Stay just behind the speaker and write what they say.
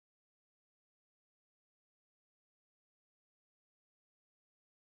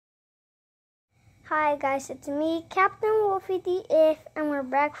Hi guys, it's me, Captain Wolfie DF, and we're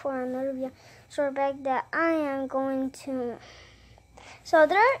back for another video. So we're back that I am going to... So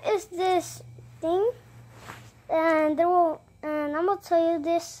there is this thing, and I'm going to tell you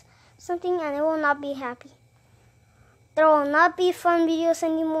this something, and it will not be happy. There will not be fun videos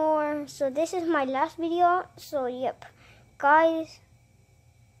anymore, so this is my last video, so yep. Guys,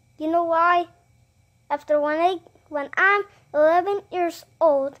 you know why? When I'm 11 years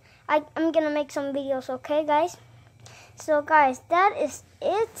old, I'm gonna make some videos, okay guys? So guys, that is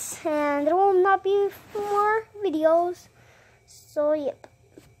it, and there will not be more videos. So yep,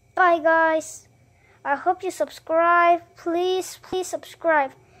 bye guys. I hope you subscribe. Please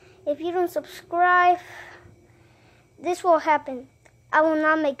subscribe. If you don't subscribe, this will happen. I will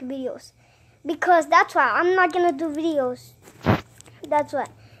not make videos, because that's why I'm not gonna do videos. That's why,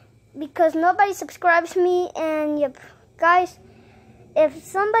 because nobody subscribes me, and yep guys, if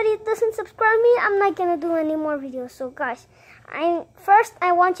somebody doesn't subscribe me, I'm not gonna do any more videos. So guys, first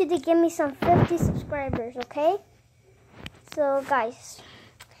I want you to give me some 50 subscribers, okay? So guys,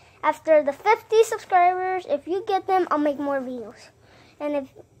 after the 50 subscribers, if you get them, I'll make more videos. And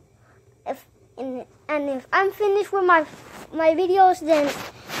if I'm finished with my videos, then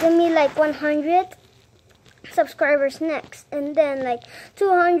give me like 100 subscribers next, and then like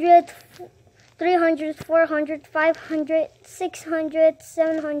 200, 300, 400, 500, 600,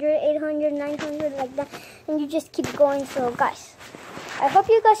 700, 800, 900, like that, and you just keep going. So guys, I hope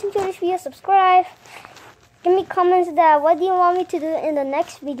you guys enjoyed this video. Subscribe, give me comments that what do you want me to do in the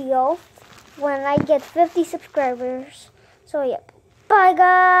next video when I get 50 subscribers. So yep, bye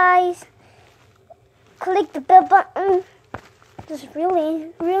guys. Click the bell button, just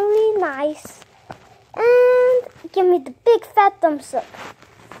really nice, and give me the big fat thumbs up.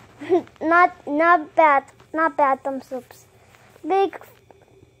 not bad thumbs ups. Big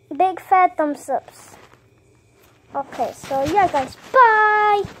fat thumbs ups. Okay, so yeah guys, bye.